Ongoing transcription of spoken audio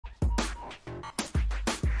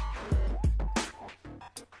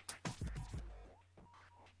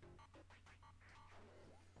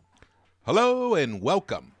Hello and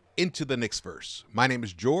welcome into the Knicks-Verse. My name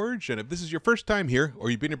is George, and if this is your first time here,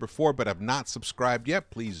 or you've been here before but have not subscribed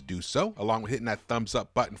yet, please do so, along with hitting that thumbs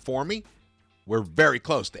up button for me. We're very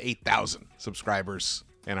close to 8,000 subscribers,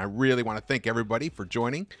 and I really want to thank everybody for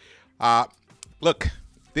joining. Look,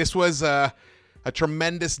 this was a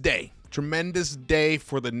tremendous day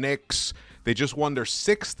for the Knicks. They just won their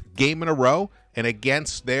 6th game in a row, and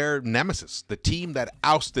against their nemesis, the team that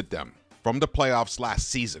ousted them from the playoffs last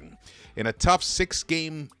season. In a tough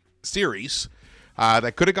 6-game series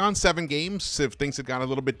that could have gone 7 games if things had gone a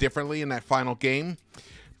little bit differently in that final game.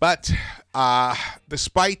 But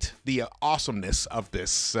despite the awesomeness of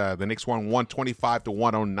this, the Knicks won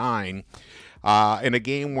 125-109 in a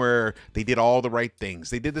game where they did all the right things.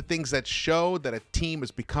 They did the things that show that a team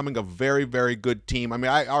is becoming a very, very good team. I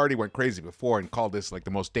mean, I already went crazy before and called this like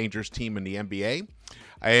the most dangerous team in the NBA.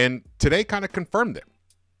 And today kind of confirmed it.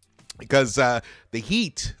 Because the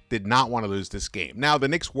Heat did not want to lose this game. Now, the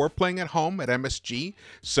Knicks were playing at home at MSG,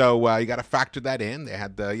 so you got to factor that in. They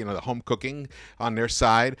had the home cooking on their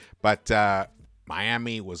side, but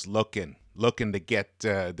Miami was looking to get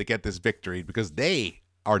this victory because they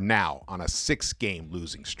are now on a 6-game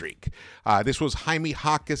losing streak. This was Jaime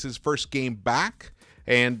Jaquez' first game back,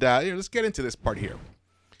 and let's get into this part here.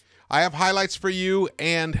 I have highlights for you,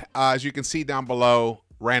 and as you can see down below,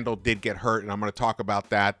 Randle did get hurt, and I'm going to talk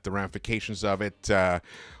about that, the ramifications of it,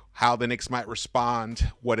 how the Knicks might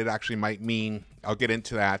respond, what it actually might mean. I'll get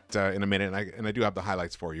into that in a minute, and I do have the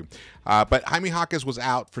highlights for you. But Jaime Jaquez was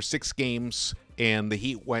out for 6 games, and the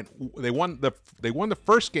Heat they won the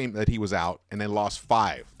first game that he was out, and then lost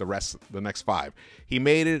 5 the next 5. He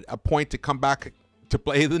made it a point to come back to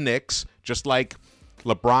play the Knicks, just like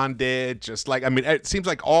LeBron did, it seems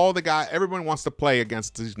like everyone wants to play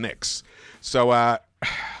against these Knicks. So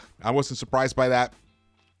I wasn't surprised by that,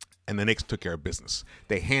 and the Knicks took care of business.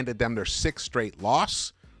 They handed them their 6th straight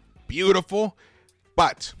loss. Beautiful,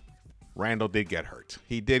 but Randle did get hurt.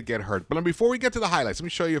 He did get hurt. But before we get to the highlights, let me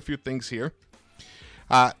show you a few things here.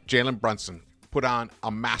 Jalen BRUNSON put on a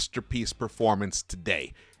masterpiece performance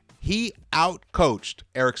today. He outcoached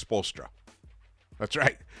Erik Spoelstra. That's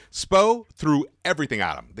right. Spo threw everything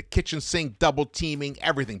at him. The kitchen sink, double teaming,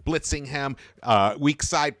 everything, blitzing him, weak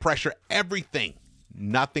side pressure, everything.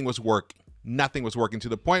 Nothing was working. Nothing was working to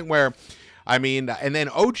the point where, and then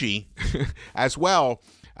OG as well.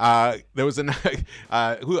 There was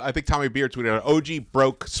who I think Tommy Beer tweeted out, OG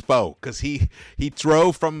broke Spo because he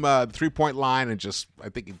drove from the 3-point line and I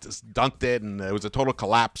think he just dunked it, and it was a total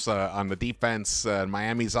collapse on the defense.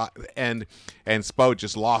 Miami's and Spo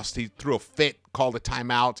just lost. He threw a fit, called a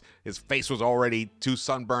timeout. His face was already too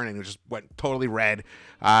sunburned and it just went totally red.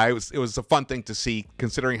 It was a fun thing to see,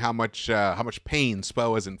 considering how much pain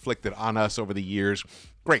Spo has inflicted on us over the years.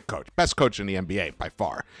 Great coach, best coach in the NBA by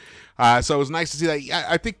far. So it was nice to see that.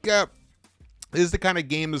 I think this is the kind of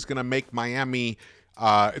game that's going to make Miami.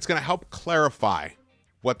 It's going to help clarify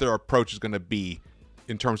what their approach is going to be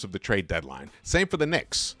in terms of the trade deadline. Same for the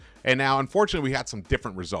Knicks. And now, unfortunately, we had some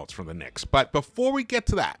different results from the Knicks. But before we get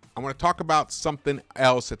to that, I want to talk about something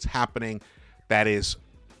else that's happening that is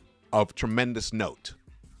of tremendous note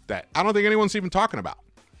that I don't think anyone's even talking about.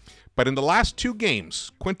 But in the last 2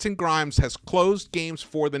 games, Quentin Grimes has closed games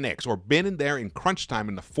for the Knicks, or been in there in crunch time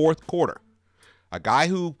in the 4th quarter. A guy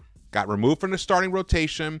who got removed from the starting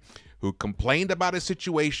rotation, who complained about his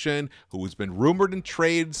situation, who has been rumored in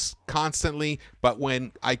trades constantly. But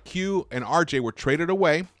when IQ and RJ were traded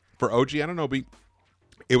away for OG Anunoby,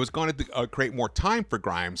 it was going to create more time for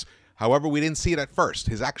Grimes. However, we didn't see it at first.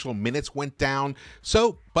 His actual minutes went down.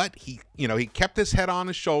 But he kept his head on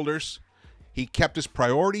his shoulders. He kept his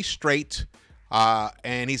priorities straight,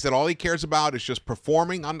 and he said all he cares about is just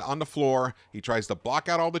performing on the floor. He tries to block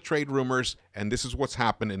out all the trade rumors, and this is what's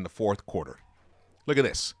happened in the 4th quarter. Look at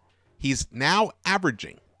this. He's now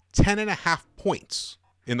averaging 10.5 points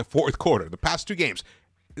in the 4th quarter, the past 2 games.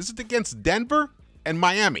 This is against Denver and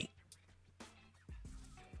Miami.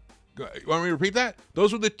 You want me to repeat that?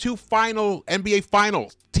 Those were the 2 final NBA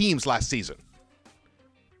final teams last season.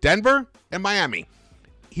 Denver and Miami.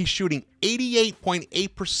 He's shooting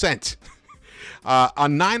 88.8%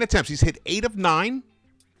 on 9 attempts. He's hit 8 of 9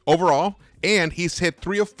 overall, and he's hit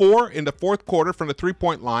 3 of 4 in the 4th quarter from the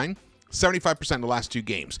 3-point line, 75% in the last 2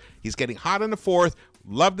 games. He's getting hot in the 4th.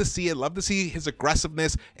 Love to see it. Love to see his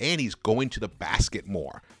aggressiveness, and he's going to the basket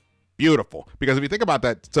more. Beautiful. Because if you think about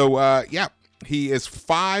that, he is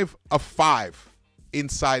 5 of 5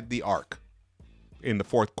 inside the arc in the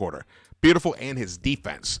 4th quarter. Beautiful, and his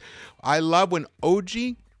defense. I love when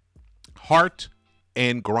OG, Hart,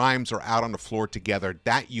 and Grimes are out on the floor together,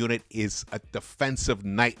 that unit is a defensive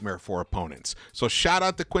nightmare for opponents. So shout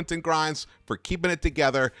out to Quentin Grimes for keeping it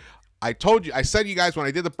together. I said you guys when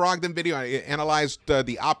I did the Brogdon video, I analyzed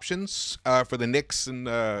the options for the Knicks and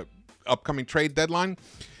upcoming trade deadline.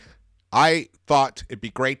 I thought it'd be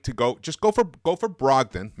great to go for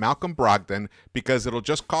Brogdon, Malcolm Brogdon, because it'll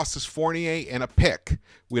just cost us Fournier and a pick.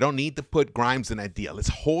 We don't need to put Grimes in that deal. Let's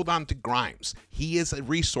hold on to Grimes. He is a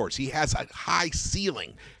resource. He has a high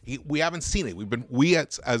ceiling. We haven't seen it. We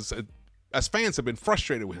as fans have been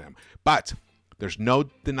frustrated with him, but there's no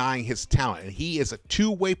denying his talent, and he is a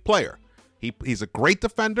two-way player. He's a great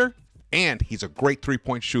defender, and he's a great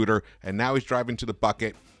three-point shooter, and now he's driving to the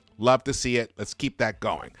bucket. Love to see it. Let's keep that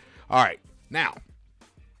going. All right, now,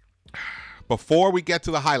 before we get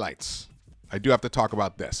to the highlights, I do have to talk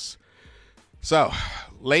about this. So,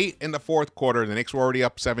 late in the fourth quarter, the Knicks were already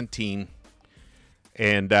up 17,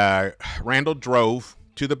 and Randle drove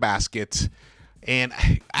to the basket, and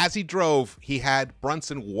as he drove, he had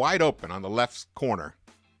Brunson wide open on the left corner.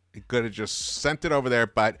 He could have just sent it over there,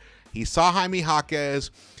 but he saw Jaime Jaquez.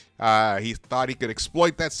 He thought he could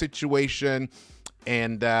exploit that situation,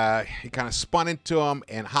 and he kind of spun into him,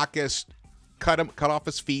 and Jaquez cut off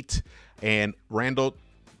his feet, and Randle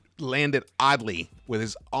landed oddly with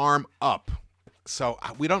his arm up. So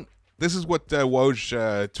this is what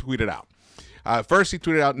Woj tweeted out. First, he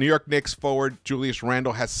tweeted out, New York Knicks forward Julius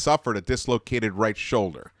Randle has suffered a dislocated right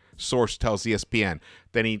shoulder. Source tells ESPN.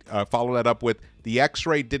 Then he followed that up with, the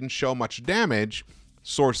x-ray didn't show much damage.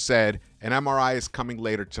 Source said, an MRI is coming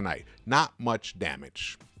later tonight. Not much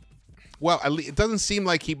damage. Well, it doesn't seem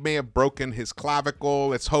like he may have broken his clavicle.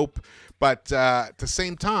 Let's hope. But at the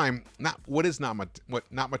same time, not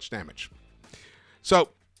much damage. So,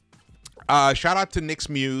 shout out to Knicks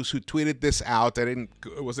Muse who tweeted this out. I didn't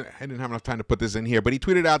have enough time to put this in here, but he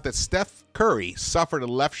tweeted out that Steph Curry suffered a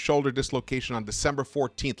left shoulder dislocation on December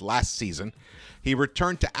 14th last season. He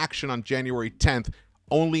returned to action on January 10th,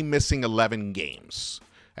 only missing 11 games.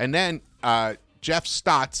 And then Jeff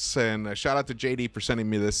Stotts, and shout out to JD for sending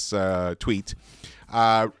me this tweet.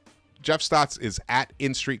 Jeff Stotts is at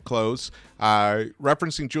In Street Clothes,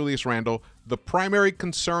 referencing Julius Randle. The primary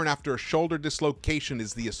concern after a shoulder dislocation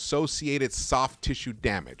is the associated soft tissue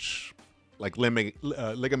damage, like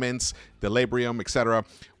ligaments, the labrium, etc.,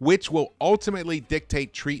 which will ultimately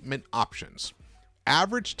dictate treatment options.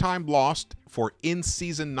 Average time lost for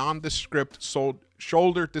in-season nondescript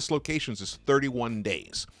shoulder dislocations is 31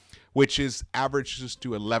 days, which averages to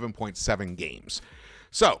 11.7 games.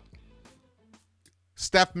 So,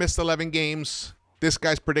 Steph missed 11 games. This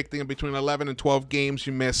guy's predicting between 11 and 12 games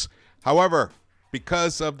you miss. However,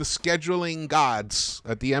 because of the scheduling gods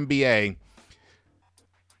at the NBA,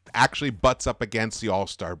 actually butts up against the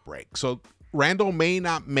All-Star break. So Randle may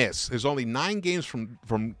not miss. There's only 9 games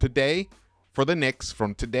from today for the Knicks,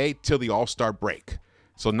 from today till the All-Star break.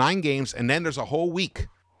 So 9 games, and then there's a whole week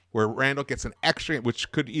where Randle gets an extra,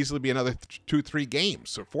 which could easily be another 2-3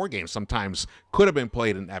 games, or 4 games sometimes, could have been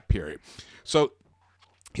played in that period. So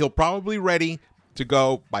he'll probably ready to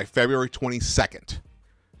go by February 22nd.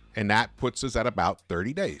 And that puts us at about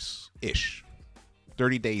 30 days-ish.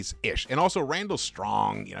 30 days-ish. And also, Randle's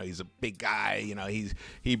strong. You know, he's a big guy. You know,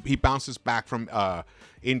 he bounces back from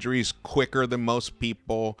injuries quicker than most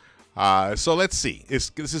people. So let's see.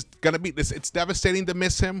 This is going to be this. It's devastating to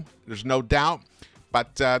miss him. There's no doubt.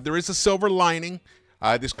 But there is a silver lining.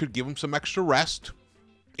 This could give him some extra rest.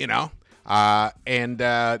 You know,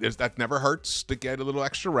 that never hurts to get a little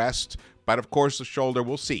extra rest. But of course, the shoulder,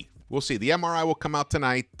 we'll see. We'll see. The MRI will come out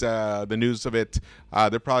tonight, the news of it.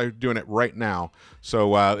 They're probably doing it right now.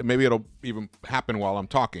 So maybe it'll even happen while I'm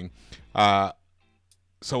talking. So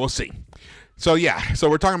we'll see. So, yeah. So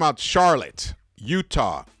we're talking about Charlotte,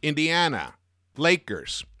 Utah, Indiana,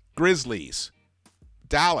 Lakers, Grizzlies,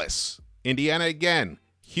 Dallas, Indiana again,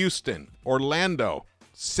 Houston, Orlando,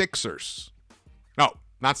 Sixers. No,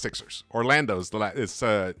 not Sixers. Orlando's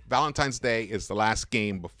Valentine's Day is the last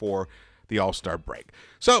game before the All-Star break.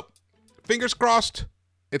 So, fingers crossed,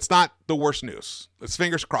 it's not the worst news. It's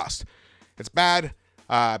fingers crossed. It's bad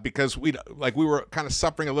because we were kind of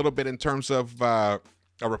suffering a little bit in terms of a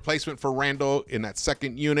replacement for Randle in that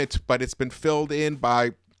second unit, but it's been filled in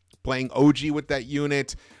by playing OG with that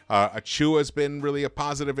unit. Achua has been really a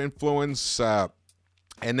positive influence.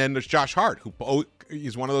 And then there's Josh Hart,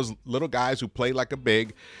 he's one of those little guys who play like a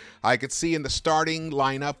big. I could see in the starting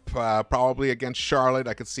lineup, probably against Charlotte,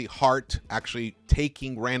 I could see Hart actually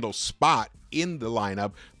taking Randle's spot in the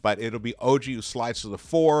lineup, but it'll be OG who slides to the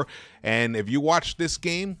 4. And if you watch this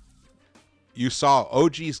game, you saw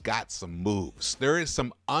OG's got some moves. There is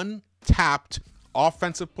some untapped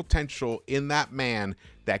offensive potential in that man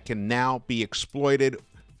that can now be exploited,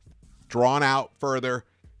 drawn out further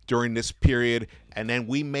during this period, and then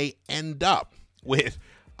we may end up with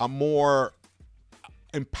a more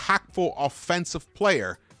impactful offensive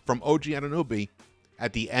player from OG Anunoby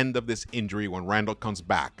at the end of this injury when Randle comes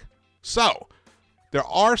back. So, there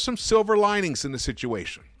are some silver linings in the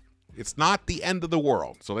situation. It's not the end of the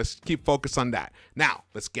world, so let's keep focused on that. Now,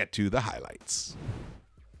 let's get to the highlights.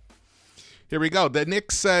 Here we go. The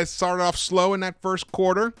Knicks started off slow in that first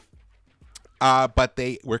quarter, but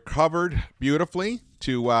they recovered beautifully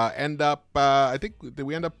to end up, I think, did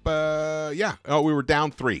we end up, yeah. Oh, we were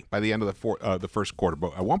down 3 by the end of the first quarter,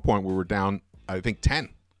 but at one point we were down, I think, 10.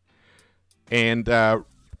 And,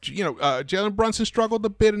 Jalen Brunson struggled a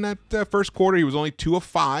bit in that first quarter. He was only 2 of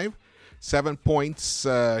 5, 7 points,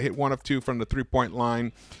 hit 1 of 2 from the three-point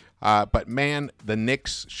line. But, man, the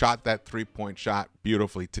Knicks shot that three-point shot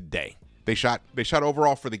beautifully today. They shot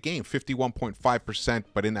overall for the game 51.5%,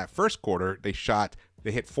 but in that first quarter, they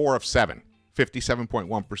hit 4 of 7,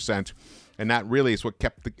 57.1%, and that really is what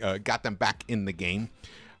got them back in the game.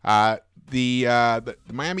 The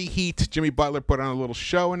Miami Heat, Jimmy Butler put on a little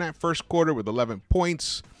show in that first quarter with 11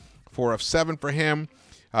 points, 4 of 7 for him.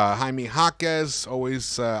 Jaime Jaquez,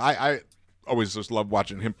 I always just love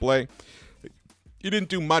watching him play. He didn't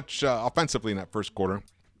do much offensively in that first quarter.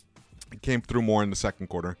 He came through more in the second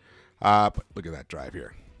quarter. But look at that drive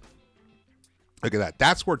here. Look at that.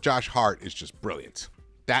 That's where Josh Hart is just brilliant.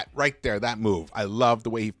 That right there, that move. I love the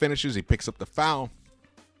way he finishes. He picks up the foul.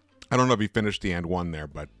 I don't know if he finished the and one there,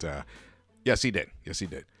 but yes, he did. Yes, he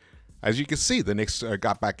did. As you can see, the Knicks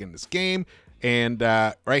got back in this game. And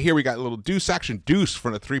right here, we got a little deuce action. Deuce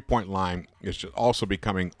from the three-point line is just also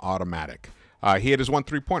becoming automatic. He had his 1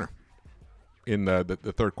 3-pointer in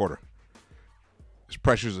the third quarter. His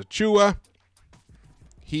pressures Achua.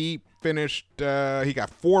 He finished, he got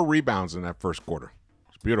 4 rebounds in that first quarter.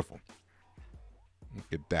 It's beautiful. Look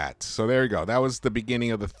at that. So there you go. That was the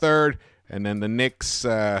beginning of the third. And then the Knicks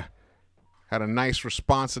had a nice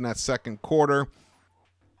response in that second quarter.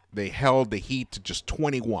 They held the Heat to just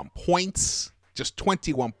 21 points. Just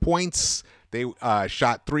 21 points. They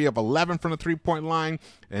shot 3 of 11 from the three-point line.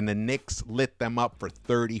 And the Knicks lit them up for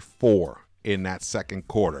 34 in that second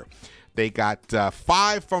quarter. They got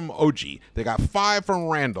 5 from OG. They got 5 from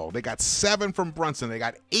Randle. They got 7 from Brunson. They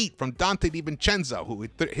got 8 from Dante DiVincenzo, who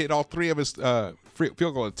hit all 3 of his field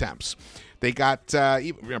goal attempts. They got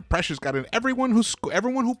Precious got in. Everyone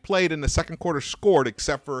who played in the second quarter scored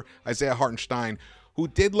except for Isaiah Hartenstein, who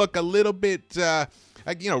did look a little bit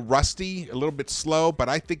rusty, a little bit slow, but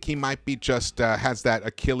I think he might be just has that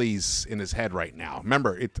Achilles in his head right now.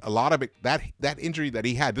 Remember, a lot of it, that injury that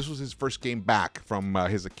he had, this was his first game back from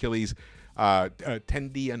his Achilles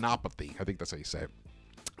tendinopathy. I think that's how you say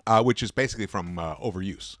it, which is basically from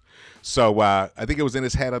overuse. So I think it was in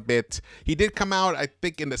his head a bit. He did come out, I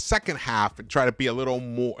think, in the second half and try to be a little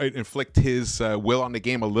more, inflict his will on the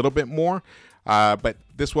game a little bit more. But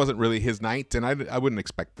this wasn't really his night, and I wouldn't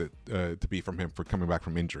expect it to be from him for coming back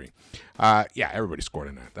from injury. Yeah, everybody scored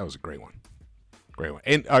in that. That was a great one. Great one.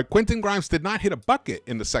 And Quentin Grimes did not hit a bucket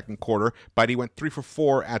in the second quarter, but he went 3 for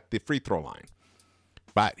 4 at the free throw line.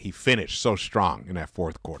 But he finished so strong in that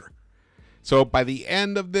fourth quarter. So by the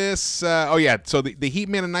end of this, so the Heat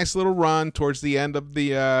made a nice little run towards the end of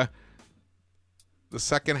the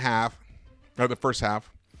second half, or the first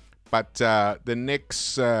half. But the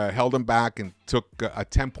Knicks held them back and took a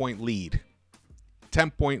 10-point lead.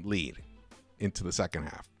 10-point lead into the second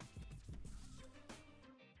half.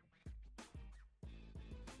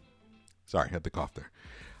 Sorry, I had to cough there.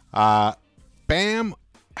 Bam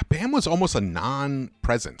was almost a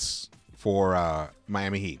non-presence for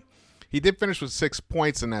Miami Heat. He did finish with 6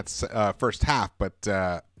 points in that first half, but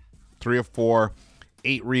 3 of 4,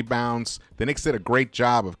 8 rebounds. The Knicks did a great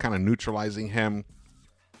job of kind of neutralizing him.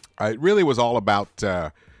 It really was all about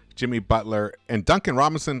Jimmy Butler and Duncan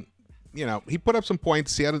Robinson. You know, he put up some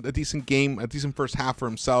points. He had a decent game, a decent first half for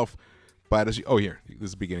himself. But here, this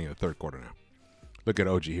is the beginning of the third quarter now. Look at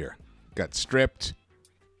OG here. Got stripped.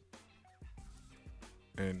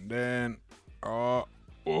 And then, yeah,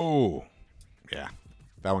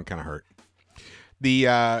 that one kind of hurt.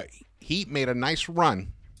 The Heat made a nice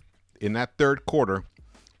run in that third quarter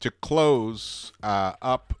to close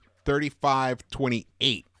up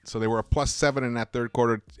 35-28. So they were a +7 in that third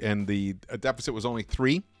quarter, and the deficit was only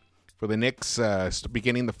 3 for the Knicks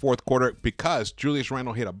beginning the fourth quarter because Julius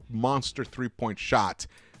Randle hit a monster three-point shot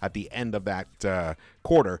at the end of that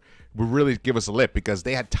quarter. Would really give us a lift because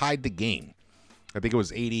they had tied the game. I think it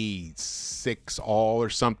was 86 all or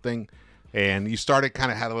something, and you started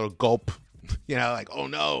kind of had a little gulp, like, oh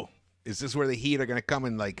no, Is this where the Heat are going to come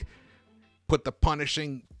and like put the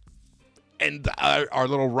punishing end our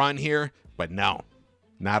little run here? But no,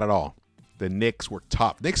 not at all. The Knicks were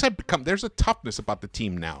tough. Knicks have become, there's a toughness about the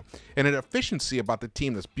team now and an efficiency about the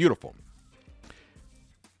team that's beautiful.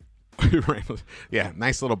 Yeah,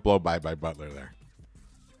 nice little blow by Butler there.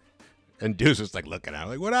 And Deuce is like looking at it,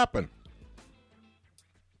 like, what happened?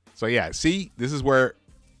 So yeah, see, this is where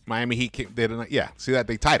Miami Heat came, see that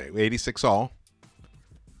they tied it, 86 all.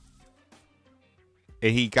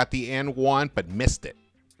 And he got the and one, but missed it.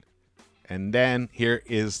 And then here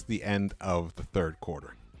is the end of the third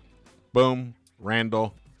quarter. Boom,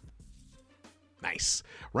 Randle. Nice.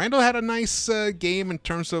 Randle had a nice game in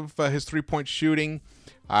terms of his three-point shooting.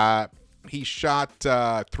 He shot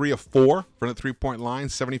 3 of 4 from the three-point line,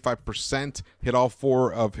 75%. Hit all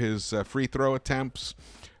 4 of his free throw attempts.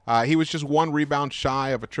 He was just 1 rebound shy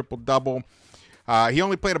of a triple-double. He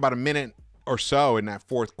only played about a minute or so in that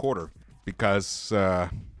fourth quarter because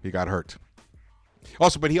he got hurt.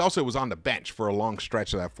 But he also was on the bench for a long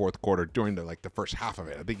stretch of that fourth quarter during the first half of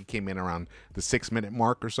it. I think he came in around the 6-minute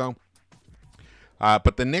mark or so.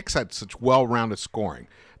 But the Knicks had such well-rounded scoring.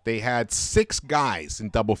 They had 6 guys in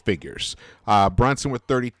double figures. Brunson with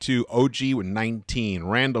 32, OG with 19,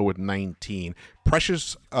 Randle with 19,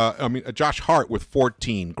 Josh Hart with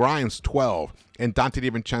 14, Grimes 12, and Dante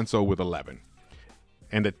DiVincenzo with 11.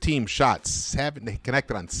 And the team shot they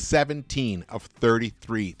connected on 17 of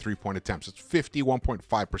 33 three-point attempts. It's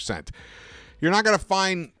 51.5%. You're not going to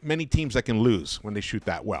find many teams that can lose when they shoot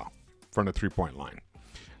that well from the three-point line.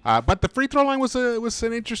 But the free throw line was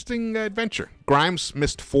an interesting adventure. Grimes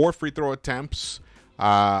missed 4 free throw attempts,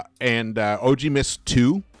 and OG missed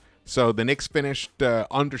 2. So the Knicks finished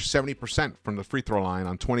under 70% from the free throw line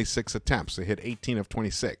on 26 attempts. They hit 18 of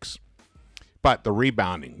 26. But the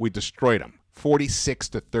rebounding, we destroyed them.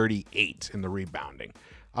 46-38 in the rebounding.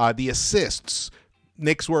 The assists,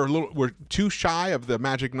 Knicks were too shy of the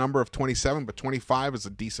magic number of 27, but 25 is a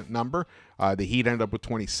decent number. The Heat ended up with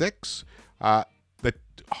 26.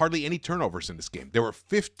 Hardly any turnovers in this game. There were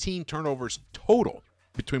 15 turnovers total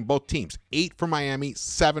between both teams. 8 for Miami,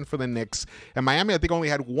 7 for the Knicks. And Miami, I think, only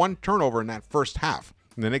had 1 turnover in that first half.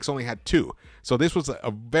 And the Knicks only had 2. So this was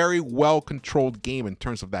a very well-controlled game in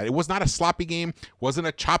terms of that. It was not a sloppy game. Wasn't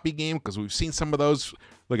a choppy game because we've seen some of those.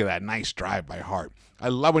 Look at that nice drive by Hart. I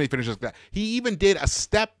love when he finishes that. He even did a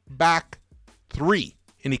step-back 3,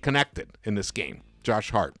 and he connected in this game,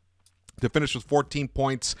 Josh Hart. To finish with 14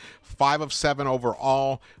 points, 5 of 7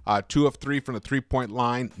 overall, 2 of 3 from the three-point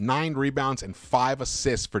line, 9 rebounds, and 5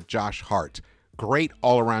 assists for Josh Hart. Great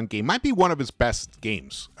all-around game. Might be one of his best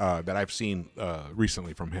games that I've seen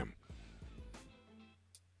recently from him.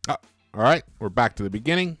 All right, we're back to the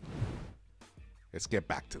beginning. Let's get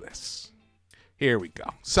back to this. Here we go.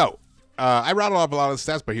 So, I rattled off a lot of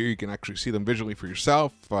the stats, but here you can actually see them visually for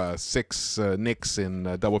yourself. 6 Knicks in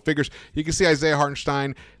double figures. You can see Isaiah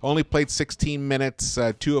Hartenstein only played 16 minutes,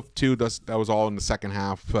 2 of 2. That was all in the second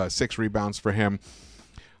half. 6 rebounds for him.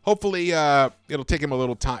 Hopefully, it'll take him a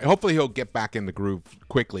little time. Hopefully, he'll get back in the groove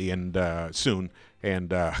quickly and soon.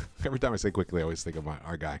 And every time I say quickly, I always think of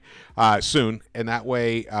our guy. Soon. And that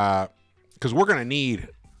way, because we're going to need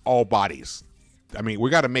all bodies. I mean,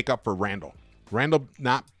 we got to make up for Randle. Randle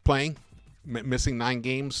not playing, missing 9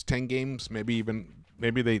 games, 10 games, maybe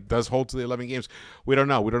they does hold to the 11 games. We don't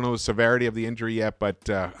know. We don't know the severity of the injury yet, but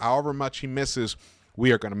however much he misses,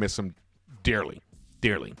 we are going to miss him dearly,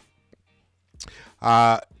 dearly.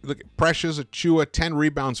 Look at Precious Achiuwa, 10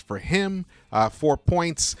 rebounds for him, 4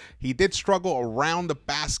 points. He did struggle around the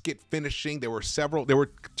basket finishing. There were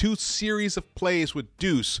 2 series of plays with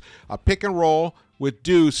Deuce, a pick and roll with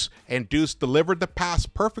Deuce, and Deuce delivered the pass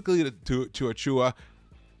perfectly to Achiuwa.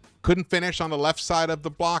 Couldn't finish on the left side of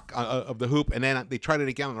the block of the hoop, and then they tried it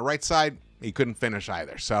again on the right side. He couldn't finish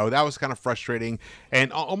either. So that was kind of frustrating.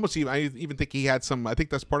 And almost even, I even think he had some, I think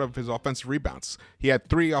that's part of his offensive rebounds. He had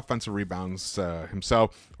 3 offensive rebounds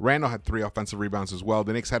himself. Randle had 3 offensive rebounds as well.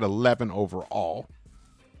 The Knicks had 11 overall.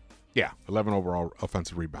 Yeah, 11 overall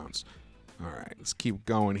offensive rebounds. All right, let's keep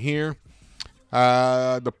going here.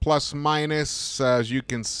 The plus minus, as you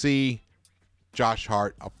can see, Josh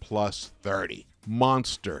Hart, a plus 30.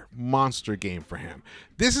 Monster game for him.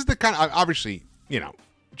 This is the kind of, obviously,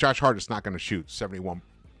 Josh Hart is not going to shoot 71%,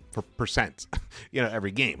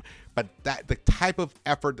 every game. But that the type of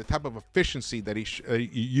effort, the type of efficiency that he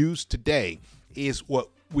used today is what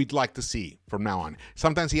we'd like to see from now on.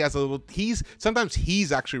 Sometimes he has sometimes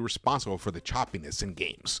he's actually responsible for the choppiness in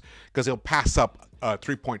games because he'll pass up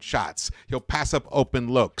 3-point shots. He'll pass up open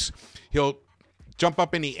looks. He'll jump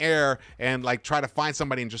up in the air and like try to find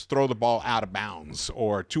somebody and just throw the ball out of bounds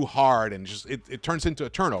or too hard, and just it turns into a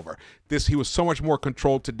turnover. He was so much more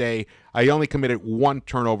controlled today. I only committed 1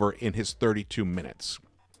 turnover in his 32 minutes.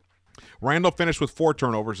 Randle finished with 4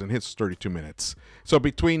 turnovers in his 32 minutes. So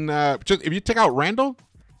between if you take out Randle,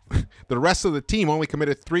 the rest of the team only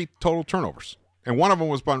committed 3 total turnovers, and one of them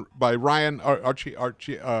was by Ryan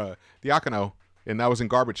Diacono, and that was in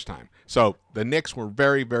garbage time. So the Knicks were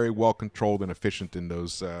very, very well controlled and efficient in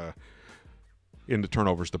those in the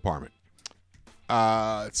turnovers department.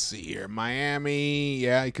 Let's see here, Miami.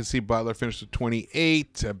 Yeah, you can see Butler finished with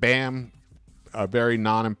 28. Bam, a very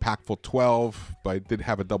non-impactful 12, but did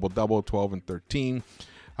have a double-double, 12 and 13.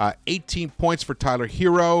 18 points for Tyler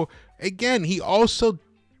Hero. Again, he also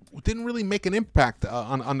didn't really make an impact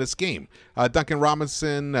on this game. Duncan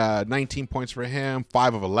Robinson, 19 points for him,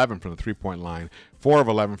 5 of 11 from the three-point line, 4 of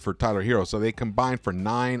 11 for Tyler Hero. So they combined for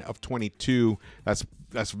 9 of 22. That's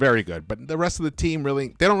very good. But the rest of the team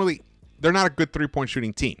they're not a good three-point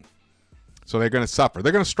shooting team. So they're going to suffer.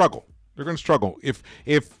 They're going to struggle.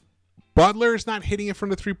 If Butler is not hitting it from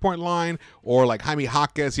the three-point line, or like Jaime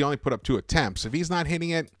Jaquez, he only put up 2 attempts. If he's not hitting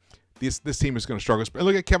it, this team is going to struggle. And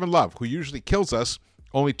look at Kevin Love, who usually kills us.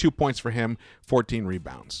 Only 2 points for him, 14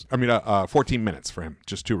 rebounds. 14 minutes for him,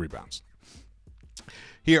 just 2 rebounds.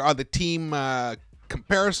 Here are the team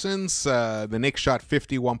comparisons. The Knicks shot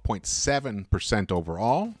 51.7%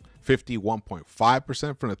 overall,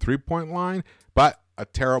 51.5% from the three-point line, but a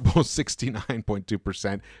terrible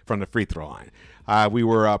 69.2% from the free throw line. We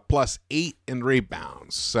were plus 8 in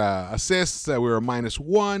rebounds. Assists, we were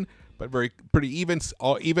 -1, but pretty even.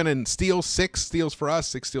 Even in steals, 6 steals for us,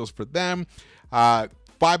 6 steals for them.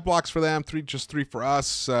 5 blocks for them, 3 for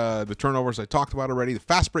us. The turnovers I talked about already. The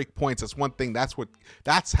fast break points, that's one thing. That's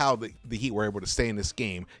how the Heat were able to stay in this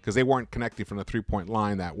game, because they weren't connecting from the three-point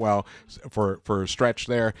line that well for a stretch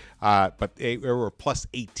there. But they were plus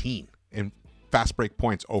 18 in fast break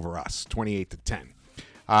points over us, 28-10.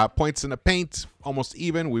 Points in the paint, almost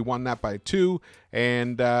even. We won that by 2.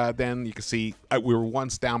 And then you can see we were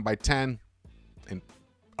once down by 10 and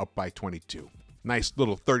up by 22. Nice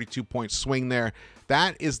little 32-point swing there.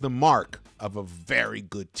 That is the mark of a very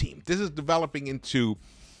good team. This is developing into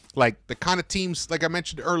like the kind of teams, like I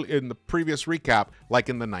mentioned earlier in the previous recap, like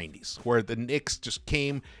in the 90s, where the Knicks just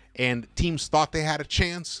came and teams thought they had a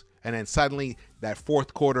chance, and then suddenly that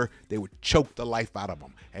fourth quarter, they would choke the life out of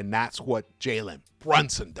them. And that's what Jalen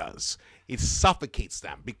Brunson does. It suffocates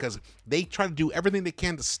them because they try to do everything they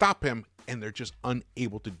can to stop him, and they're just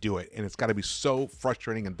unable to do it. And it's got to be so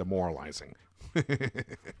frustrating and demoralizing.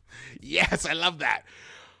 Yes, I love that.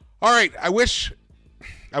 All right, I wish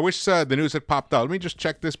the news had popped out. Let me just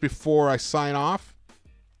check this before I sign off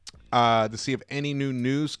to see if any new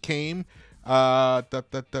news came.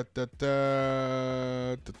 Nothing.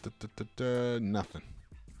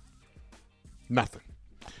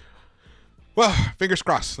 Well, fingers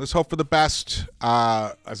crossed. Let's hope for the best.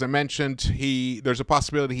 As I mentioned, there's a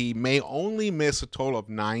possibility he may only miss a total of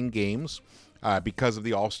 9 games. Because of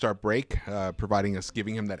the All-Star break,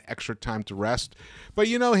 giving him that extra time to rest. But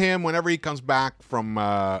you know him, whenever he comes back from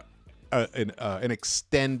an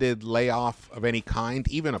extended layoff of any kind,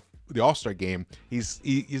 even the All-Star game,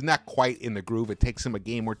 he's not quite in the groove. It takes him a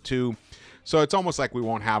game or 2. So it's almost like we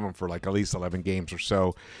won't have him for like at least 11 games or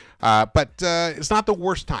so. But it's not the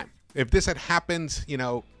worst time. If this had happened,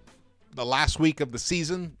 the last week of the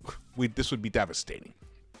season, this would be devastating.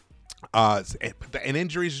 And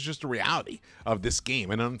injuries is just a reality of this game,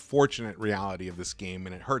 an unfortunate reality of this game,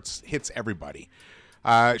 and it hits everybody.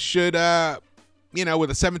 With a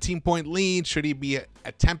 17-point lead, should he be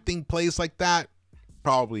attempting plays like that?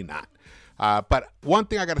 Probably not. But one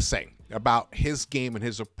thing I got to say about his game and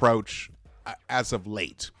his approach as of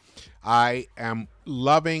late, I am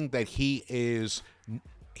loving that he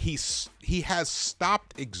has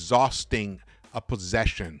stopped exhausting a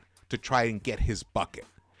possession to try and get his bucket.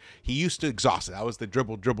 He used to exhaust it. That was the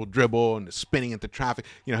dribble, and the spinning into traffic.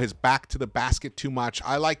 His back to the basket too much.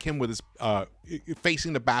 I like him with his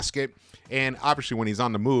facing the basket, and obviously when he's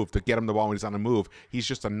on the move, to get him the ball when he's on the move, he's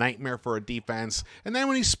just a nightmare for a defense. And then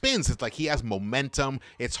when he spins, it's like he has momentum.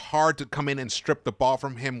 It's hard to come in and strip the ball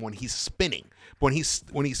from him when he's spinning. When he's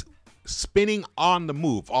spinning on the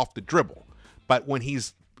move off the dribble, but when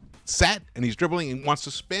he's set and he's dribbling and wants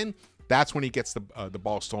to spin, that's when he gets the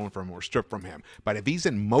ball stolen from him or stripped from him. But if he's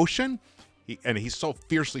in motion and he's so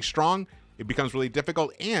fiercely strong, it becomes really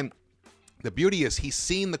difficult. And the beauty is he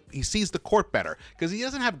sees the court better, because he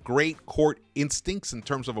doesn't have great court instincts in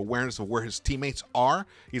terms of awareness of where his teammates are.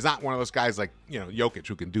 He's not one of those guys like Jokic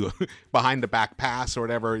who can do a behind the back pass or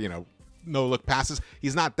whatever, no-look passes.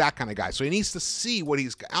 He's not that kind of guy. So he needs to see what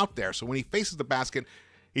he's out there. So when he faces the basket,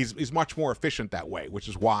 he's much more efficient that way, which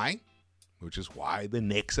is why the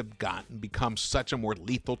Knicks have become such a more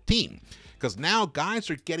lethal team. Because now guys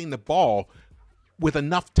are getting the ball with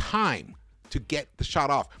enough time to get the shot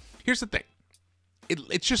off. Here's the thing.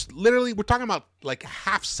 It's just literally, we're talking about like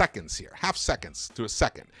half seconds here, half seconds to a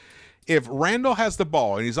second. If Randle has the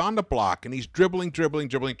ball and he's on the block and he's dribbling,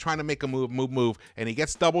 trying to make a move, and he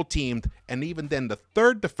gets double teamed, and even then the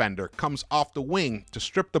third defender comes off the wing to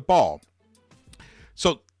strip the ball.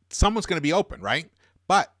 So someone's going to be open, right?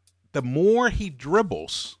 But the more he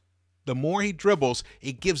dribbles,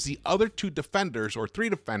 it gives the other two defenders or three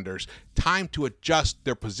defenders time to adjust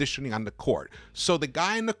their positioning on the court. So the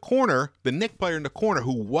guy in the corner, the Knicks player in the corner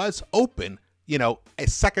who was open, a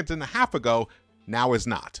second and a half ago, now is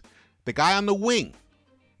not. The guy on the wing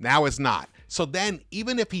now is not. So then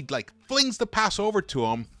even if he like flings the pass over to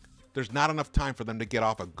him, there's not enough time for them to get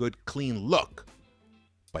off a good, clean look.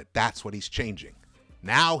 But that's what he's changing.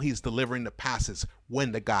 Now he's delivering the passes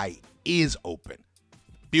when the guy is open.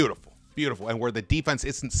 Beautiful. And where the defense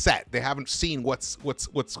isn't set. They haven't seen what's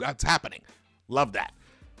happening. Love that.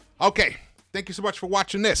 Okay. Thank you so much for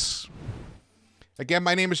watching this. Again,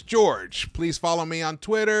 my name is George. Please follow me on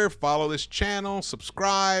Twitter. Follow this channel.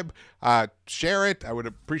 Subscribe. Share it. I would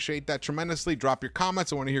appreciate that tremendously. Drop your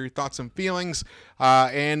comments. I want to hear your thoughts and feelings.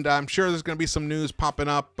 And I'm sure there's going to be some news popping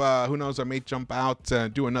up. Who knows? I may jump out,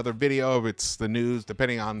 do another video if it's the news,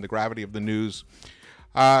 depending on the gravity of the news.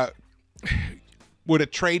 Would a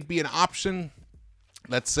trade be an option?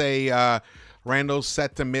 Let's say Randle's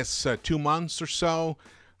set to miss 2 months or so.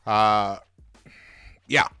 Yeah,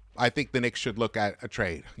 I think the Knicks should look at a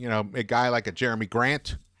trade. A guy like a Jeremy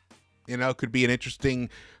Grant, could be an interesting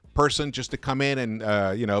person just to come in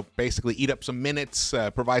and, basically eat up some minutes,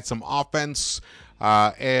 provide some offense.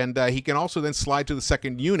 And he can also then slide to the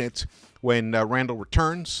second unit when Randle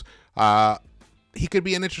returns. He could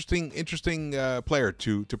be an interesting player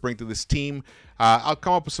to bring to this team. I'll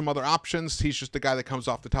come up with some other options. He's just the guy that comes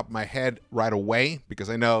off the top of my head right away because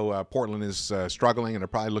I know Portland is struggling and they're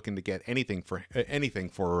probably looking to get anything for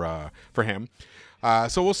him.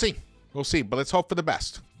 So we'll see, but let's hope for the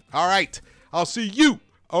best. All right, I'll see you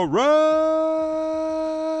around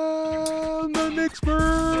the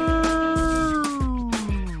Knicks-Verse.